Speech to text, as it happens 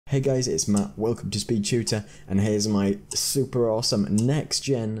Hey guys, it's Matt, welcome to SpeedTutor, and here's my super awesome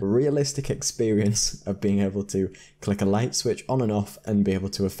next-gen realistic experience of being able to click a light switch on and off and be able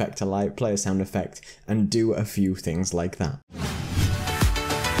to affect a light, play a sound effect, and do a few things like that.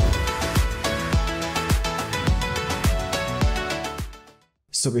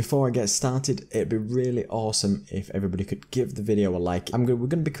 So before I get started, it'd be really awesome if everybody could give the video a like. We're going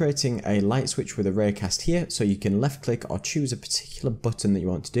to be creating a light switch with a Raycast here, so you can left click or choose a particular button that you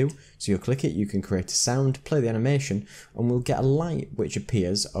want to do. So you'll click it, you can create a sound, play the animation, and we'll get a light which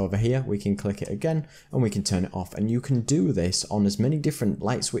appears over here. We can click it again and we can turn it off, and you can do this on as many different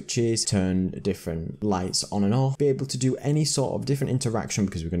light switches, turn different lights on and off, be able to do any sort of different interaction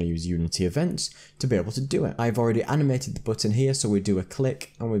because we're going to use Unity events to be able to do it. I've already animated the button here, so we do a click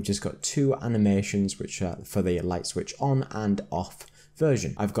and we've just got two animations which are for the light switch on and off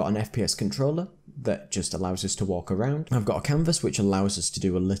version. I've got an FPS controller that just allows us to walk around. I've got a canvas which allows us to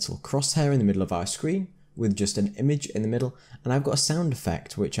do a little crosshair in the middle of our screen with just an image in the middle, and I've got a sound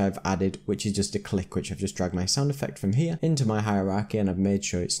effect which I've added, which is just a click, which I've just dragged my sound effect from here into my hierarchy, and I've made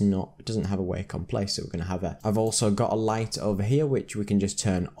sure it doesn't have a wake on play, so we're going to have I've also got a light over here which we can just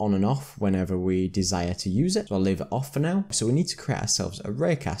turn on and off whenever we desire to use it, so I'll leave it off for now. So we need to create ourselves a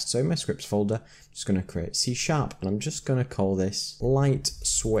Raycast, so in my scripts folder I'm just going to create C#, and I'm just going to call this light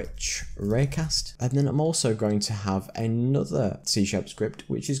switch Raycast, and then I'm also going to have another C# script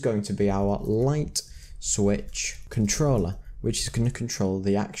which is going to be our light switch controller, which is going to control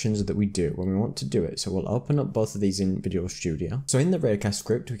the actions that we do when we want to do it. So we'll open up both of these in Visual Studio. So in the Raycast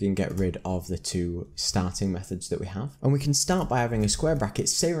script we can get rid of the two starting methods that we have, and we can start by having a square bracket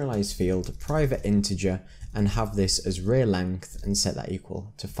serialized field private integer and have this as ray length and set that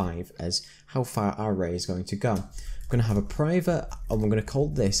equal to 5 as how far our ray is going to go. We're going to have a private, and we're going to call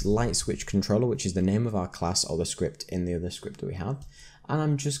this light switch controller, which is the name of our class or the script in the other script that we have. And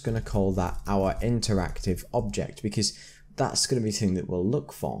I'm just going to call that our interactive object because that's going to be the thing that we'll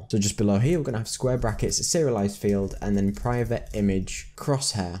look for. So just below here we're going to have square brackets, a serialized field, and then private image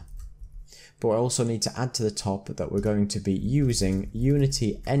crosshair. But we also need to add to the top that we're going to be using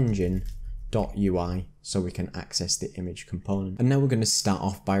Unity engine.ui so we can access the image component. And now we're going to start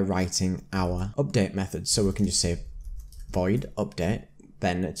off by writing our update method. So we can just say void update,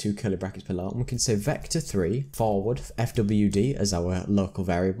 then two curly brackets below, and we can say vector3 forward fwd as our local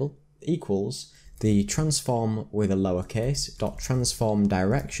variable equals the transform with a lowercase dot transform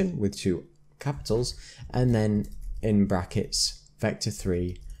direction with two capitals, and then in brackets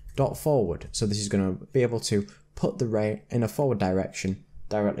vector3 dot forward. So this is going to be able to put the ray in a forward direction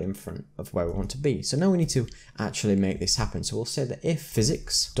directly in front of where we want to be. So now we need to actually make this happen. So we'll say that if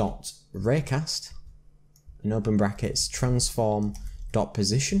physics dot raycast in open brackets transform dot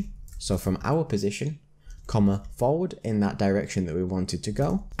position, so from our position, comma, forward in that direction that we wanted to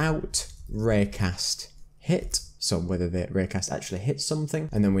go, out raycast hit, so whether the raycast actually hits something,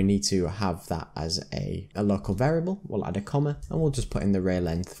 and then we need to have that as a local variable. We'll add a comma and we'll just put in the ray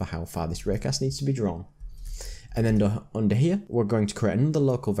length for how far this raycast needs to be drawn. And then under here we're going to create another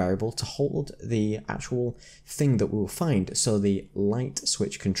local variable to hold the actual thing that we will find, so the light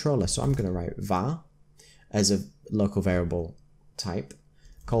switch controller. So I'm going to write var as a local variable type,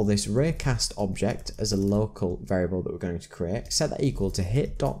 call this Raycast object as a local variable that we're going to create, set that equal to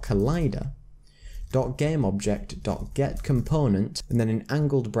hit.collider.gameObject.getComponent, and then in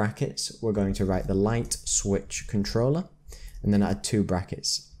angled brackets we're going to write the light switch controller, and then add two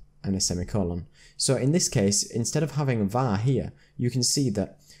brackets and a semicolon. So in this case, instead of having a var here, you can see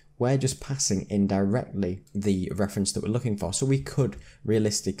that we're just passing in directly the reference that we're looking for. So we could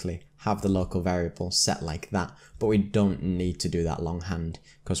realistically have the local variable set like that, but we don't need to do that longhand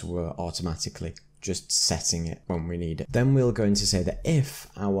because we're automatically just setting it when we need it. Then we're going to say that if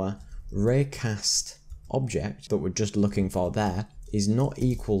our Raycast object that we're just looking for there is not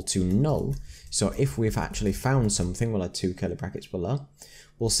equal to null, so if we've actually found something, we'll add two curly brackets below,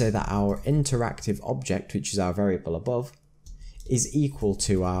 we'll say that our interactive object, which is our variable above, is equal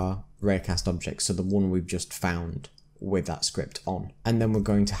to our Raycast object, so the one we've just found with that script on. And then we're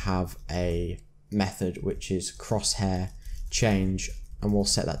going to have a method which is crosshair change, and we'll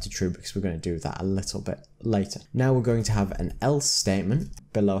set that to true because we're going to do that a little bit later. Now we're going to have an else statement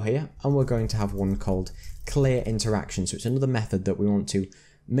below here, and we're going to have one called clear interaction. So it's another method that we want to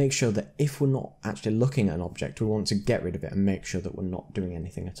make sure that if we're not actually looking at an object, we want to get rid of it and make sure that we're not doing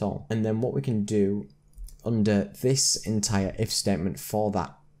anything at all. And then what we can do under this entire if statement for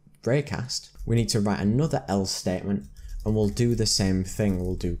that Raycast, we need to write another else statement, and we'll do the same thing.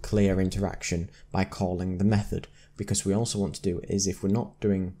 We'll do clear interaction by calling the method, because we also want to do is if we're not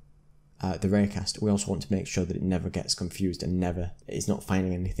doing the Raycast, we also want to make sure that it never gets confused and it's not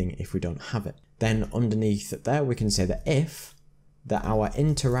finding anything if we don't have it. Then underneath there, we can say that if that our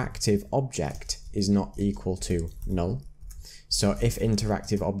interactive object is not equal to null. So if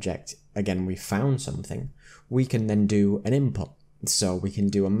interactive object, again, we found something, we can then do an input. So we can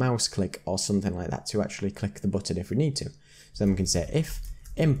do a mouse click or something like that to actually click the button if we need to. So then we can say if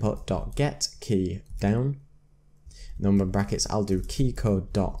input.get key down, number brackets, I'll do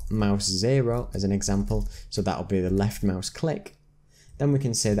keycode.mouse0 as an example, so that'll be the left mouse click. Then we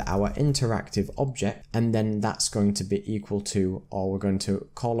can say that our interactive object, and then that's going to be equal to, or we're going to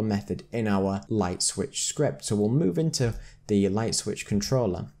call a method in our light switch script. So we'll move into the light switch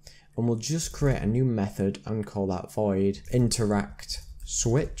controller and we'll just create a new method and call that void interact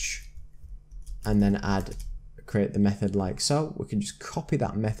switch, and then create the method like so. We can just copy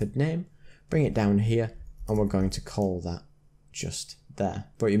that method name, bring it down here, and we're going to call that just there.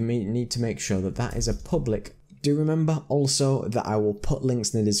 But you need to make sure that that is a public. Do remember also that I will put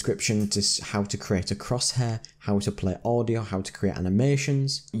links in the description to how to create a crosshair, how to play audio, how to create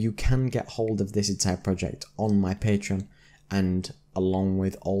animations. You can get hold of this entire project on my Patreon, and along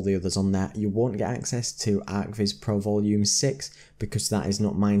with all the others on there. You won't get access to ArcViz Pro Volume 6 because that is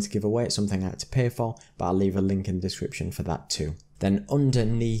not mine to give away, it's something I had to pay for, but I'll leave a link in the description for that too. Then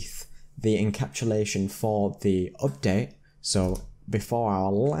underneath the encapsulation for the update, so before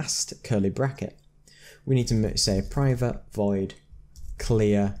our last curly bracket, we need to say private void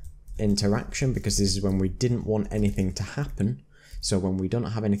clear interaction, because this is when we didn't want anything to happen. So when we don't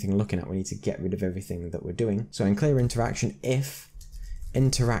have anything looking at, we need to get rid of everything that we're doing. So in clear interaction, if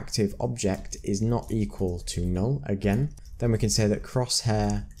interactive object is not equal to null again, then we can say that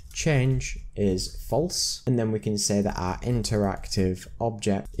crosshair change is false, and then we can say that our interactive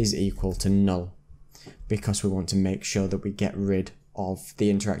object is equal to null, because we want to make sure that we get rid of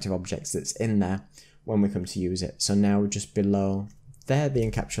the interactive objects that's in there when we come to use it. So now just below there, the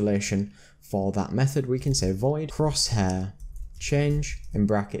encapsulation for that method, we can say void crosshair change, in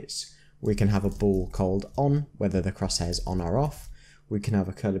brackets we can have a bool called on, whether the crosshair is on or off. We can have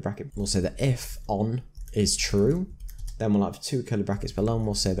a curly bracket, we'll say that if on is true, then we'll have two curly brackets below, and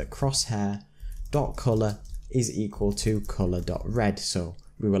we'll say that crosshair.color is equal to color.red. So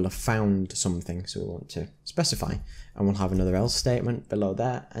we will have found something, so we want to specify, and we'll have another else statement below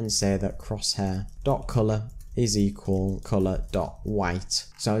there and say that crosshair.color is equal color.white.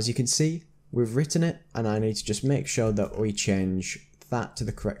 So as you can see, we've written it, and I need to just make sure that we change that to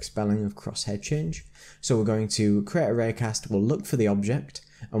the correct spelling of crosshair change. So we're going to create a Raycast, we'll look for the object,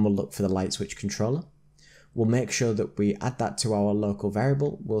 and we'll look for the light switch controller. We'll make sure that we add that to our local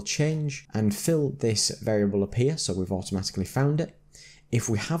variable. We'll change and fill this variable up here, so we've automatically found it. If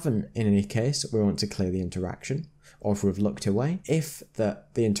we haven't, in any case, we want to clear the interaction, or if we've looked away. If the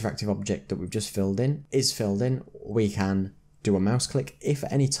interactive object that we've just filled in is filled in, we can do a mouse click. If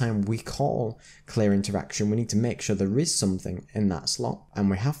at any time we call clear interaction, we need to make sure there is something in that slot, and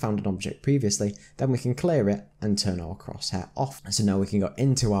we have found an object previously, then we can clear it and turn our crosshair off. So now we can go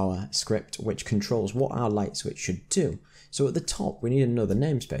into our script, which controls what our light switch should do. So at the top, we need another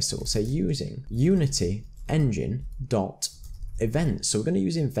namespace, so we'll say using Unity engine dot events. So we're going to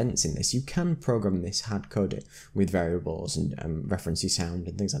use events in this. You can program this, hard code it with variables and referencey sound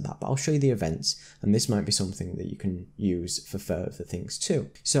and things like that, but I'll show you the events, and this might be something that you can use for further things too.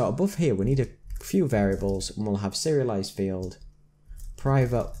 So above here we need a few variables, and we'll have serialized field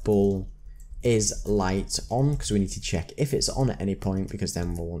private bool is light on, because we need to check if it's on at any point, because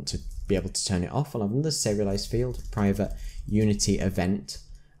then we'll want to be able to turn it off. We'll have another serialized field private unity event,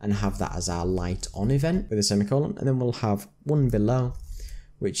 and have that as our light on event with a semicolon, and then we'll have one below,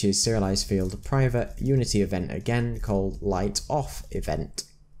 which is serialized field private unity event again, called light off event.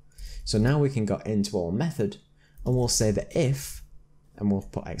 So now we can go into our method, and we'll say that if, and we'll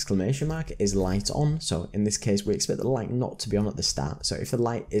put exclamation mark, is light on. So in this case, we expect the light not to be on at the start. So if the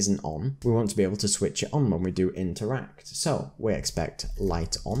light isn't on, we want to be able to switch it on when we do interact. So we expect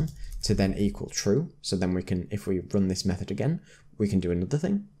light on to then equal true. So then we can, if we run this method again, we can do another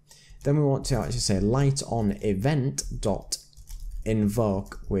thing. Then we want to actually say light on event dot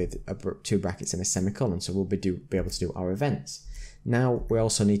invoke with two brackets and a semicolon. So we'll be able to do our events. Now we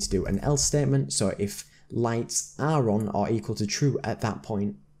also need to do an else statement. So if lights are on or equal to true at that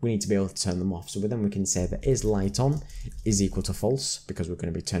point, we need to be able to turn them off. So then we can say that is light on is equal to false, because we're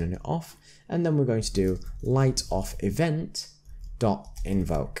going to be turning it off. And then we're going to do light off event dot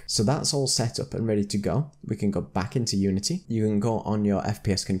invoke. So that's all set up and ready to go. We can go back into Unity. You can go on your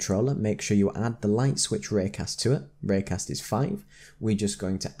FPS controller, make sure you add the light switch Raycast to it. Raycast is 5. We're just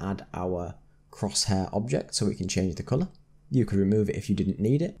going to add our crosshair object so we can change the color. You could remove it if you didn't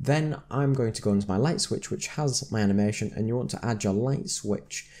need it. Then I'm going to go into my light switch, which has my animation, and you want to add your light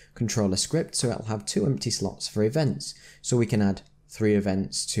switch controller script, so it'll have 2 empty slots for events. So we can add 3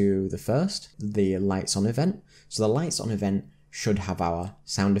 events to the first, the lights on event. So the lights on event should have our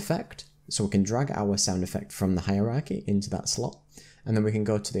sound effect. So we can drag our sound effect from the hierarchy into that slot. And then we can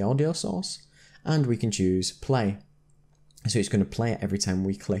go to the audio source and we can choose play. So it's going to play it every time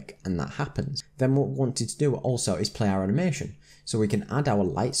we click and that happens. Then what we wanted to do also is play our animation. So we can add our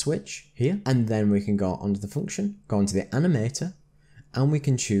light switch here, and then we can go onto the function, go onto the animator, and we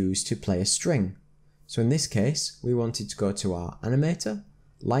can choose to play a string. So in this case, we wanted to go to our animator,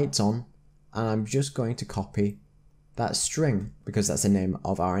 lights on, and I'm just going to copy that string because that's the name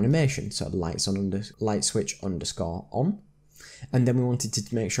of our animation. So light switch underscore on. And then we wanted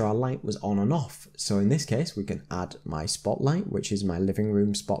to make sure our light was on and off. So in this case, we can add my spotlight, which is my living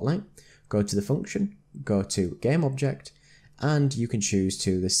room spotlight. Go to the function, go to game object, and you can choose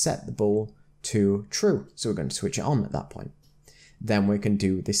to set the bool to true. So we're going to switch it on at that point. Then we can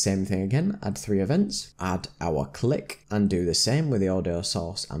do the same thing again, add 3 events, add our click, and do the same with the audio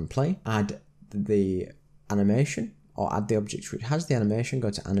source and play. Add the animation, or add the object which has the animation,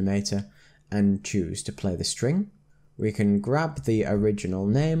 go to animator, and choose to play the string. We can grab the original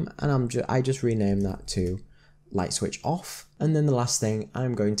name, and I just rename that to light switch off. And then the last thing,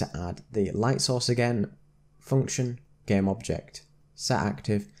 I'm going to add the light source again, function, game object, set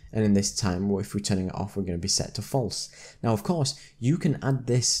active, and in this time, if we're turning it off, we're going to be set to false. Now, of course, you can add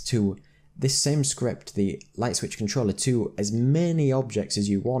this to this same script, the light switch controller, to as many objects as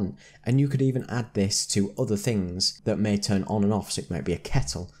you want, and you could even add this to other things that may turn on and off. So it might be a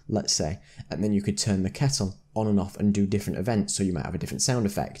kettle, let's say, and then you could turn the kettle on and off and do different events. So you might have a different sound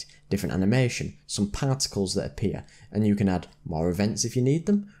effect, different animation, some particles that appear, and you can add more events if you need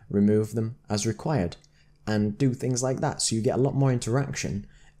them, remove them as required, and do things like that. So you get a lot more interaction,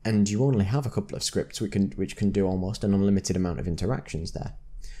 and you only have a couple of scripts which can do almost an unlimited amount of interactions there.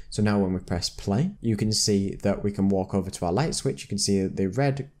 So now when we press play, you can see that we can walk over to our light switch. You can see the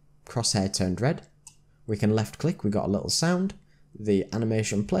red crosshair turned red. We can left click, we got a little sound, the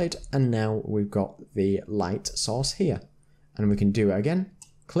animation played, and now we've got the light source here. And we can do it again,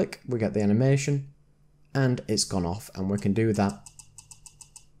 click, we get the animation, and it's gone off, and we can do that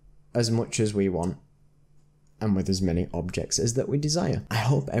as much as we want, and with as many objects as that we desire. I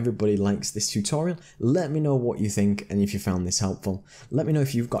hope everybody likes this tutorial. Let me know what you think and if you found this helpful. Let me know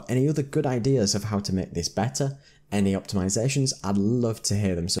if you've got any other good ideas of how to make this better, any optimizations. I'd love to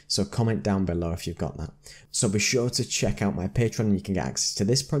hear them, so comment down below if you've got that. So be sure to check out my Patreon and you can get access to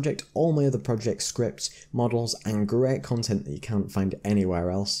this project, all my other projects, scripts, models, and great content that you can't find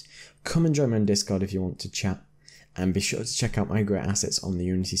anywhere else. Come and join me on Discord if you want to chat. And be sure to check out my great assets on the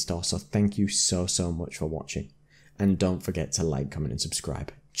Unity store. So thank you so much for watching. And don't forget to like, comment, and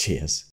subscribe. Cheers.